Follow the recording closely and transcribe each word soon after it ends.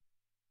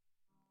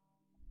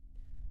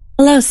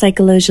Hello,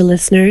 Psychologia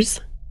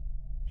listeners.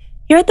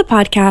 Here at the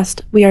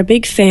podcast, we are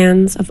big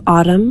fans of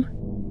autumn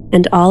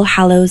and All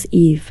Hallows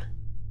Eve.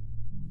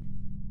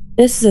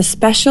 This is a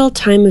special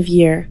time of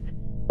year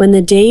when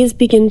the days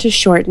begin to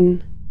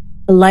shorten,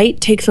 the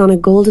light takes on a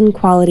golden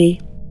quality,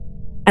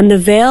 and the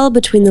veil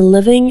between the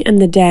living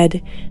and the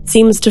dead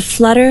seems to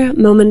flutter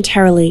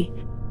momentarily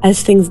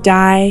as things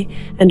die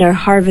and are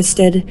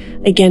harvested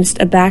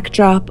against a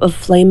backdrop of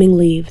flaming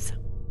leaves.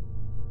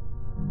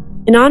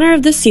 In honor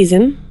of this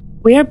season,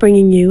 we are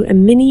bringing you a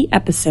mini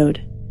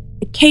episode,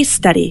 a case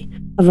study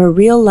of a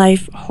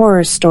real-life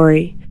horror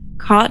story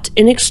caught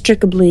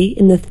inextricably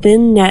in the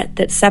thin net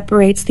that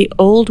separates the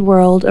old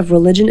world of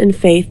religion and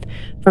faith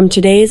from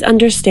today's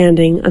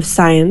understanding of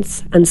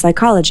science and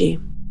psychology.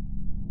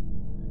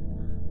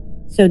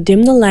 So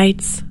dim the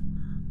lights,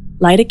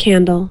 light a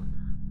candle,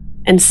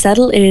 and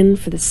settle in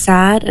for the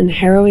sad and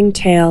harrowing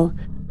tale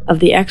of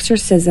the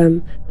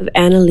exorcism of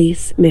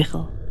Anneliese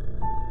Michel.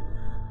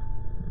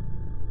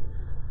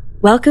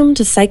 Welcome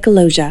to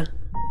Psychologia,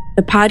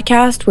 the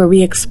podcast where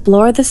we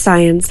explore the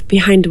science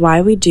behind why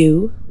we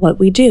do what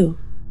we do.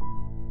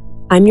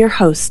 I'm your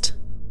host,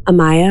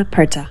 Amaya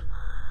Perta.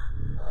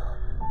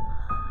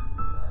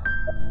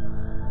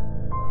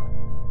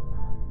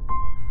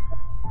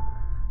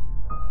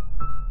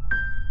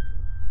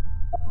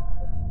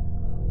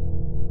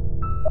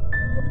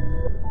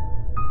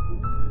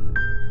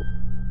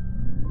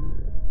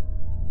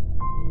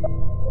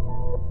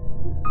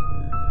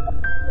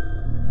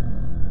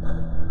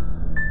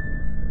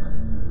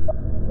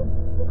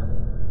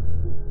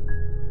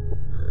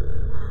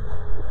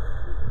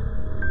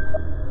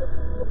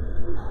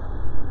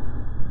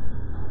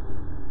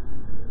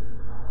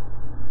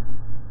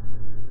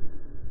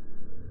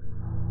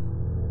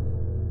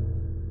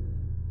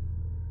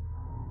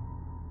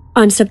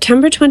 On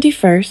September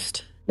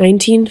 21st,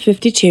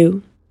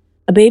 1952,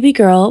 a baby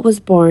girl was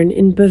born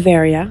in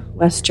Bavaria,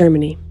 West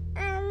Germany.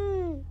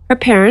 Her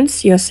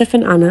parents, Josef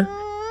and Anna,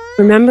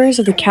 were members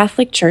of the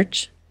Catholic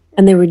Church,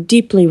 and they were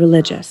deeply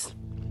religious.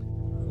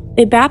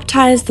 They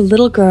baptized the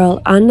little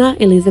girl Anna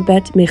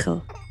Elisabeth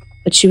Michel,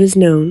 but she was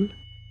known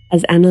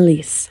as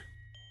Anneliese.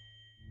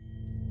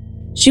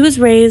 She was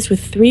raised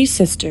with 3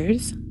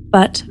 sisters,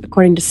 but,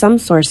 according to some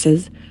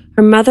sources,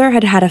 her mother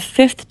had a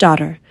 5th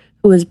daughter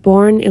who was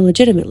born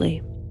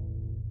illegitimately.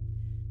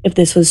 If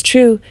this was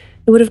true,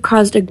 it would have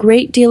caused a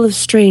great deal of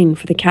strain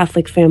for the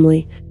Catholic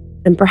family,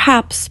 and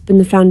perhaps been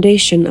the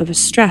foundation of a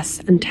stress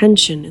and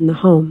tension in the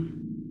home.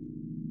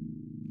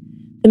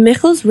 The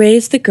Michels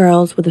raised the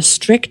girls with a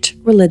strict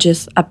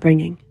religious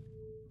upbringing.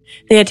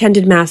 They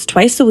attended Mass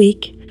twice a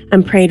week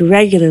and prayed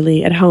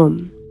regularly at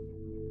home.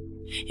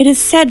 It is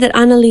said that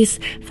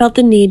Anneliese felt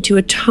the need to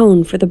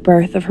atone for the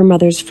birth of her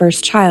mother's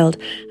first child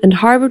and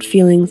harbored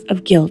feelings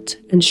of guilt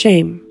and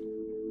shame.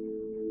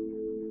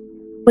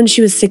 When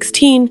she was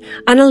 16,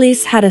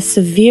 Anneliese had a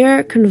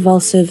severe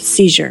convulsive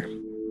seizure.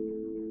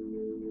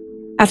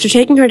 After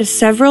taking her to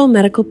several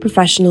medical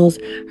professionals,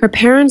 her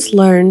parents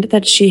learned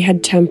that she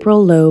had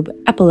temporal lobe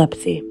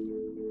epilepsy.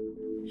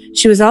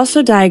 She was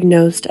also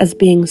diagnosed as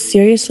being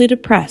seriously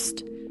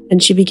depressed,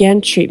 and she began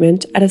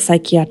treatment at a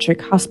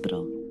psychiatric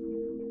hospital.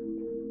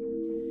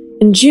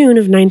 In June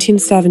of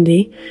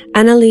 1970,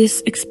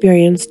 Anneliese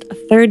experienced a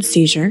 3rd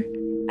seizure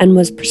and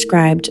was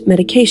prescribed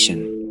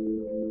medication.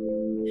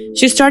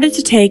 She started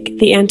to take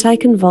the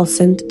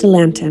anticonvulsant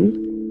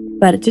Dilantin,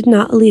 but it did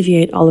not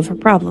alleviate all of her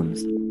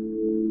problems.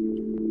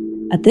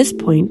 At this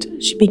point,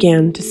 she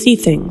began to see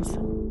things.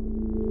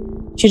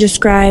 She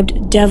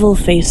described devil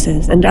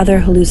faces and other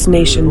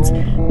hallucinations,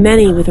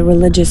 many with a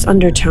religious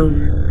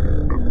undertone.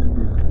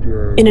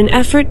 In an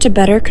effort to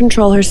better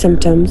control her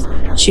symptoms,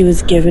 she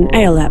was given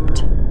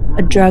Aalept,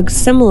 a drug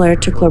similar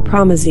to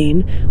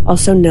chlorpromazine,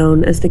 also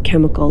known as the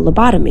chemical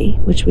lobotomy,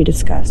 which we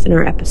discussed in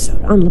our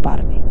episode on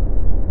lobotomy.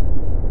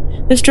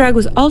 This drug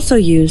was also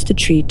used to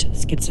treat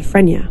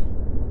schizophrenia.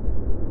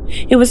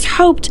 It was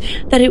hoped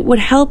that it would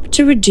help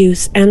to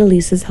reduce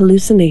Anneliese's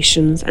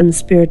hallucinations and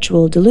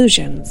spiritual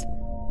delusions,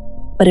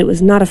 but it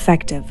was not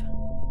effective.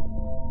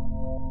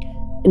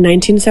 In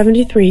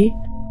 1973,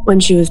 when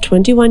she was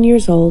 21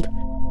 years old,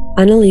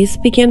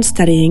 Anneliese began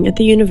studying at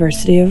the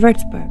University of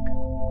Würzburg.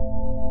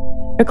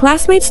 Her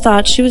classmates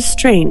thought she was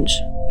strange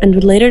and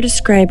would later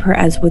describe her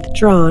as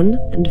withdrawn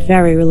and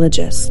very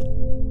religious.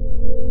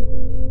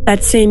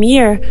 That same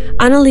year,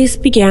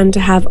 Anneliese began to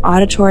have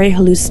auditory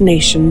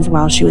hallucinations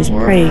while she was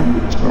praying.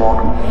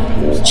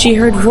 She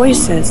heard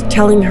voices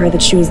telling her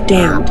that she was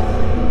damned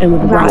and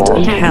would rot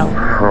in hell.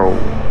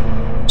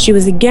 She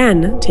was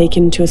again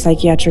taken to a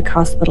psychiatric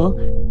hospital,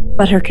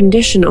 but her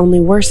condition only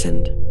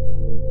worsened.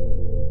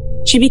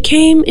 She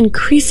became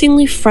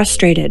increasingly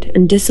frustrated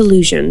and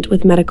disillusioned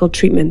with medical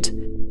treatment,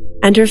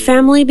 and her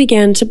family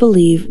began to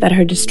believe that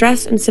her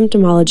distress and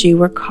symptomology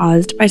were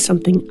caused by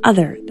something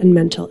other than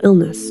mental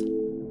illness.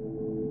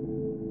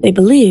 They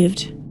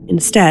believed,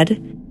 instead,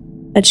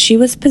 that she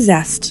was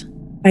possessed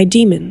by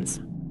demons.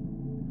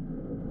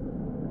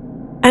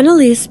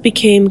 Anneliese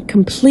became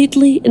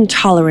completely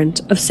intolerant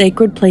of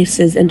sacred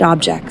places and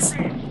objects.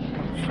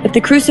 If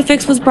the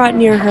crucifix was brought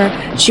near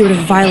her, she would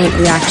have violent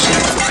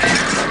reactions.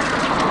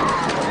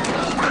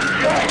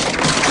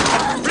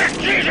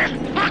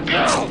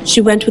 She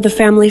went with a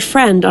family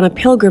friend on a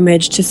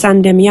pilgrimage to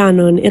San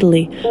Damiano in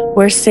Italy,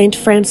 where Saint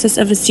Francis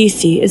of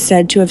Assisi is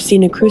said to have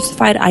seen a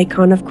crucified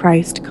icon of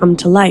Christ come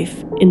to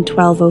life in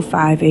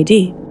 1205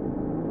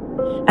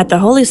 AD. At the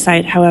holy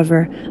site,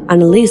 however,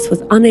 Anneliese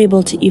was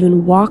unable to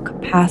even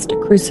walk past a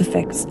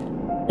crucifix,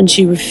 and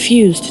she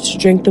refused to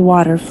drink the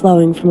water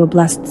flowing from a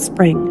blessed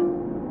spring.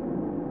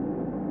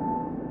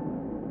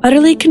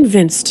 Utterly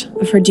convinced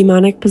of her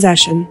demonic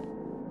possession,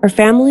 her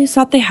family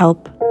sought the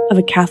help of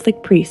a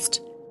Catholic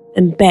priest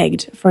and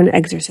begged for an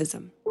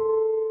exorcism.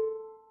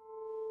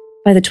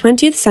 By the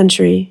 20th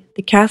century,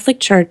 the Catholic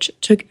Church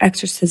took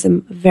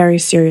exorcism very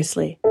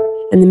seriously,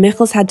 and the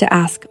Michels had to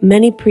ask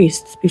many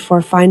priests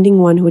before finding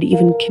one who would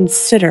even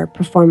consider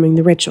performing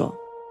the ritual.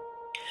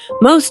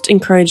 Most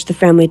encouraged the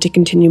family to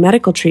continue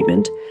medical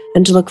treatment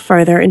and to look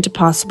further into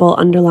possible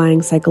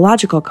underlying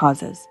psychological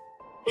causes.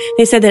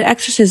 They said that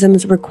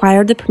exorcisms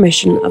required the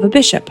permission of a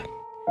bishop,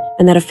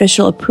 and that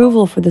official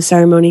approval for the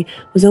ceremony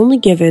was only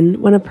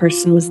given when a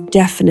person was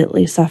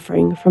definitely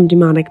suffering from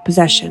demonic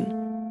possession,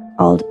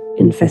 called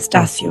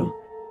infestatio,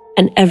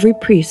 and every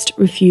priest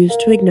refused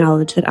to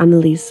acknowledge that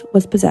Anneliese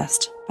was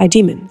possessed by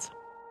demons.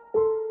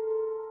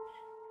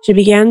 She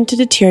began to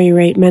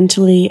deteriorate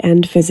mentally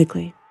and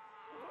physically.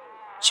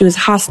 She was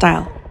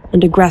hostile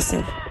and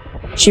aggressive.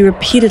 She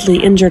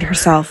repeatedly injured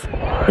herself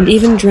and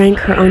even drank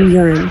her own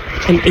urine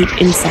and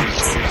ate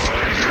insects.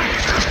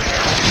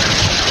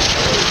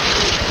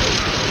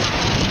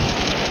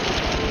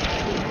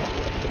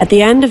 At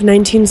the end of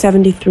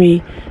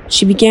 1973,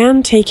 she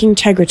began taking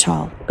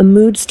Tegretol, a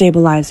mood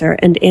stabilizer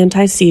and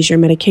anti-seizure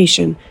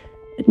medication,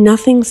 but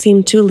nothing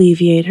seemed to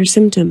alleviate her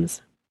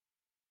symptoms.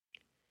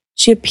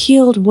 She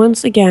appealed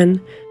once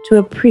again to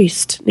a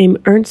priest named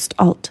Ernst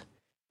Alt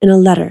in a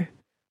letter,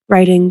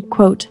 writing,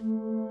 quote,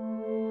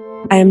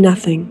 "I am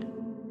nothing.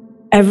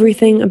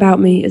 Everything about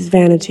me is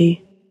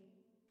vanity.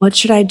 What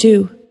should I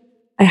do?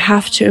 I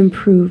have to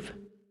improve.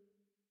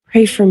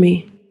 Pray for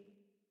me.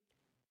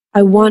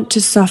 I want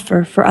to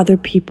suffer for other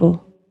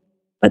people,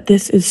 but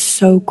this is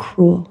so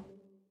cruel."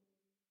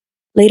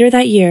 Later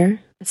that year,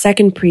 a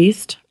second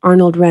priest,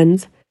 Arnold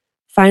Renz,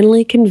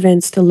 finally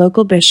convinced the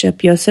local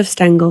bishop, Josef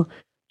Stengel,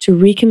 to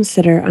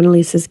reconsider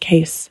Anneliese's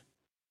case.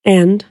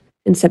 And,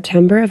 in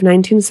September of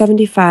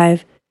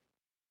 1975,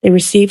 they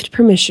received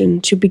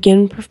permission to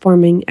begin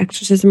performing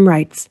exorcism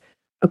rites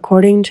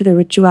according to the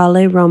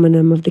Rituale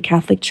Romanum of the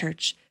Catholic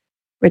Church,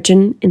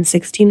 written in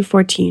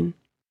 1614.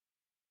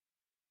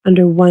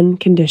 Under one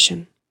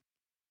condition.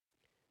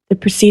 The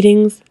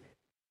proceedings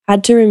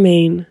had to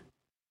remain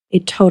a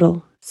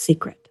total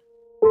secret.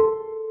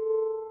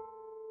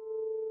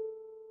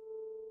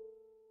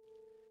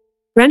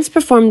 Renz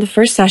performed the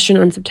first session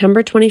on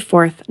September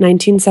 24th,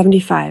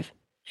 1975,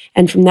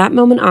 and from that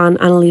moment on,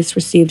 Anneliese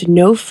received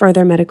no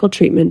further medical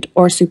treatment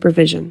or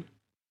supervision.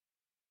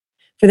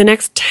 For the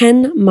next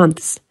 10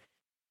 months,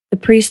 the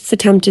priests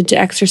attempted to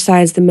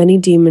exorcise the many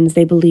demons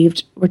they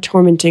believed were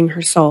tormenting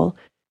her soul,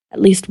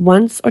 at least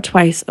once or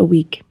twice a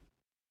week.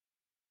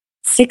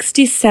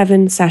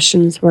 67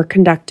 sessions were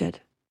conducted,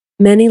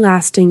 many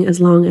lasting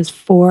as long as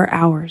 4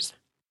 hours.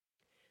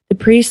 The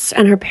priests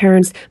and her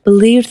parents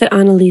believed that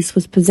Anneliese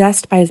was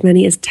possessed by as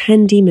many as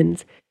 10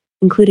 demons,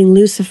 including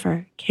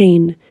Lucifer,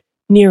 Cain,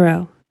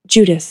 Nero,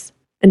 Judas,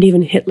 and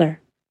even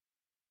Hitler.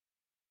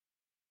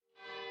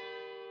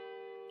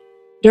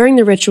 During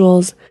the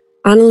rituals,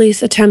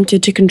 Anneliese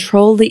attempted to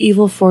control the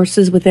evil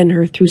forces within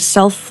her through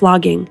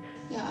self-flogging,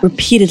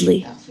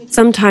 repeatedly,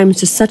 sometimes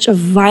to such a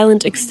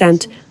violent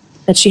extent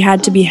that she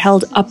had to be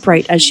held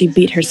upright as she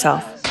beat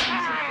herself.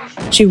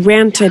 She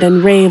ranted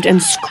and raved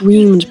and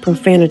screamed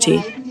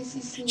profanity.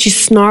 She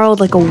snarled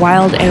like a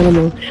wild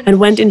animal and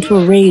went into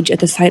a rage at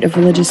the sight of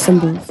religious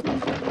symbols.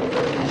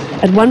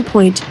 At one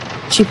point,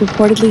 she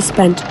purportedly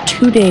spent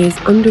 2 days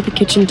under the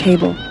kitchen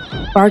table,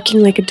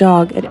 barking like a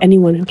dog at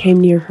anyone who came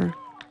near her.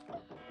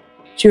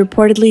 She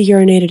reportedly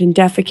urinated and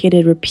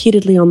defecated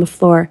repeatedly on the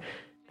floor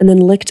and then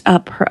licked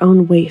up her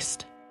own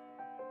waist.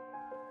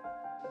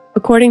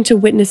 According to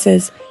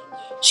witnesses,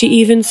 she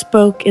even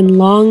spoke in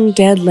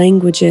long-dead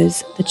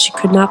languages that she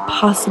could not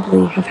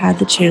possibly have had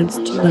the chance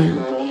to learn.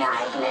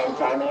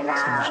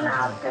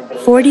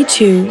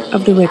 42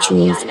 of the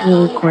rituals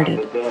were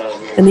recorded,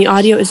 and the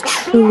audio is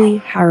truly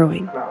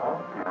harrowing.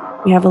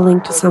 We have a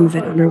link to some of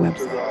it on our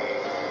website.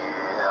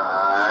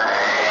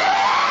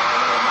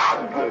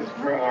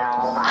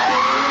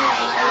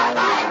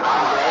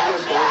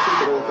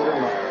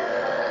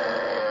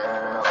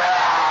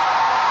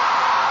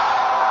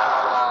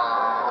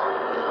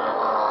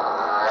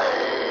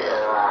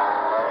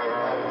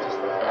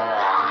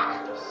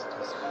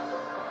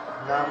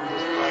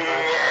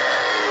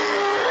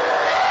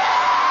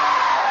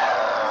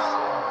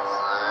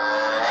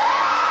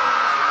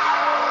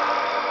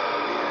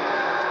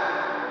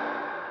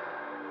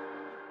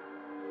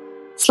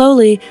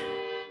 Slowly,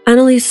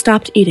 Anneliese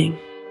stopped eating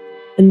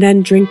and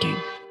then drinking.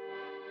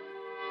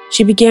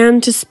 She began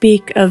to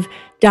speak of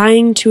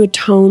dying to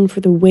atone for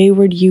the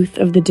wayward youth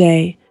of the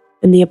day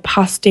and the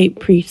apostate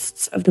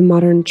priests of the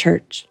modern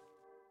church.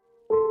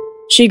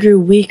 She grew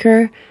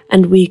weaker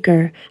and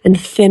weaker and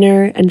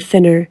thinner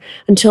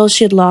until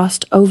she had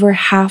lost over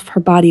half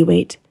her body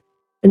weight,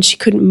 and she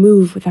couldn't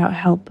move without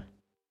help.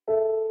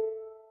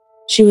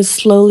 She was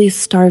slowly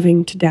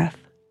starving to death.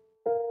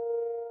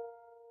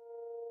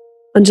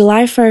 On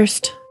July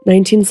 1st,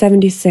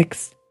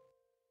 1976,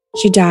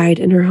 she died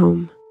in her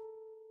home.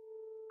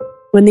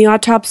 When the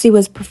autopsy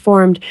was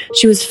performed,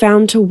 she was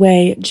found to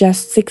weigh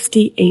just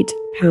 68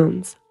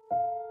 pounds.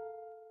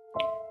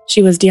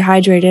 She was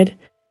dehydrated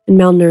and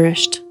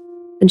malnourished,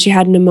 and she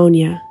had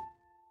pneumonia,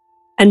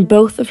 and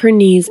both of her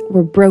knees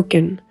were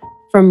broken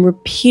from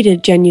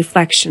repeated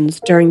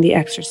genuflections during the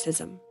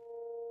exorcism.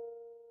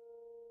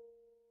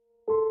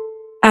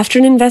 After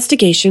an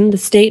investigation, the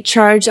state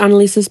charged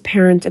Anneliese's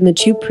parents and the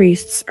two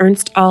priests,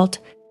 Ernst Alt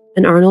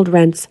and Arnold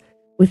Rentz,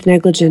 with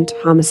negligent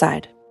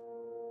homicide.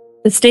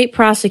 The state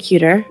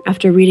prosecutor,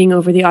 after reading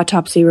over the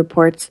autopsy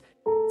reports,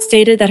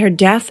 stated that her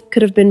death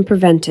could have been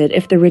prevented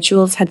if the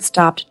rituals had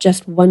stopped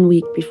just 1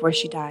 week before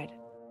she died.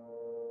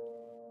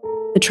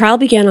 The trial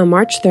began on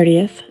March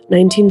 30th,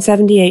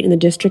 1978 in the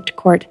district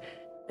court,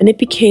 and it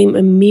became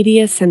a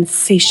media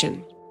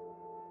sensation.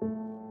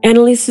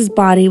 Anneliese's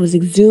body was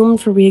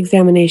exhumed for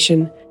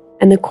re-examination,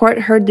 and the court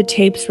heard the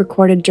tapes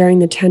recorded during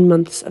the 10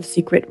 months of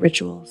secret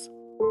rituals.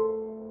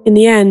 In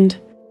the end,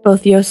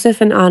 both Josef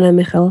and Anna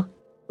Michel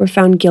were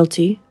found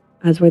guilty,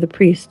 as were the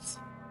priests,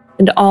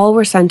 and all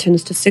were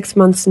sentenced to 6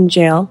 months in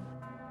jail,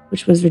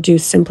 which was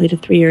reduced simply to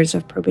 3 years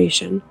of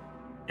probation,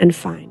 and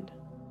fined.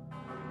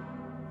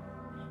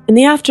 In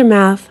the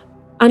aftermath,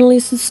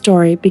 Anneliese's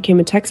story became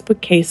a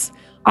textbook case,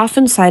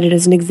 often cited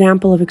as an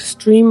example of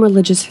extreme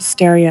religious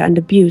hysteria and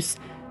abuse,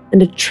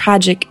 and a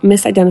tragic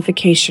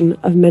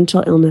misidentification of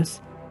mental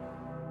illness,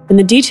 and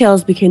the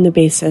details became the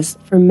basis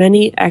for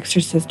many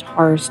exorcist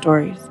horror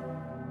stories.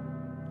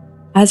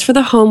 As for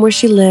the home where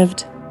she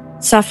lived,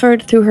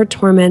 suffered through her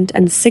torment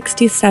and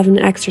 67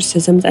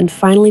 exorcisms, and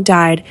finally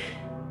died,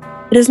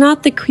 it is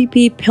not the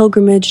creepy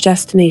pilgrimage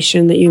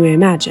destination that you may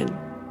imagine.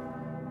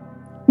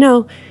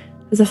 No,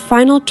 as a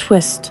final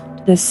twist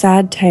to this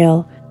sad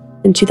tale,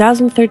 in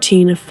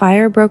 2013 a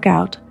fire broke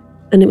out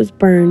and it was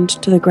burned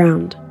to the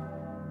ground.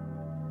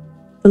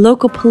 The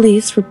local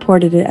police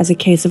reported it as a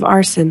case of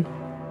arson,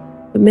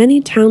 but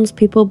many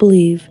townspeople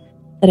believe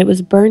that it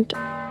was burnt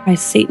by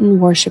Satan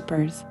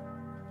worshippers,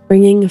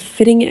 bringing a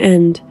fitting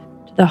end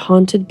to the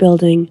haunted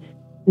building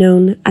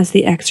known as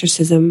the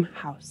Exorcism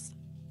House.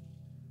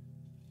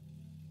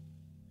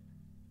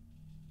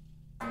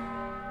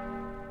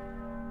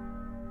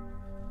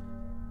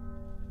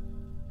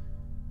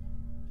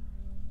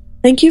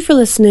 Thank you for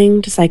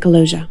listening to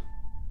Psychologia.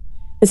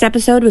 This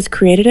episode was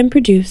created and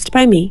produced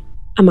by me,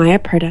 Amaya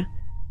Perda,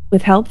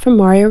 with help from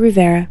Mario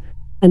Rivera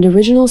and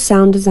original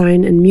sound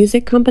design and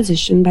music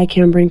composition by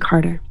Cameron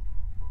Carter.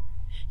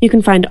 You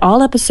can find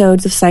all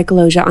episodes of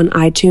Psychologia on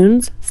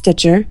iTunes,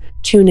 Stitcher,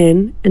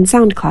 TuneIn, and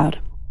SoundCloud.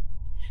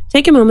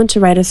 Take a moment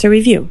to write us a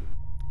review.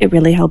 It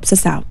really helps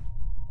us out.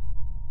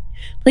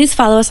 Please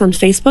follow us on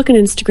Facebook and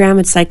Instagram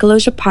at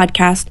Psychologia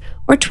Podcast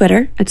or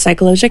Twitter at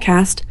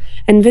PsychologiaCast,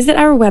 and visit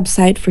our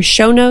website for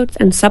show notes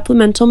and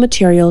supplemental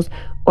materials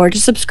or to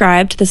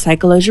subscribe to the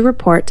Psychologia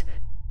Report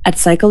at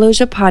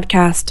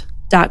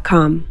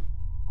psychologiapodcast.com.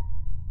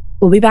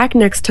 We'll be back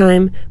next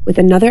time with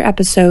another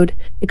episode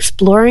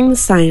exploring the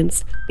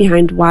science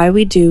behind why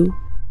we do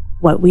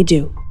what we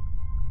do.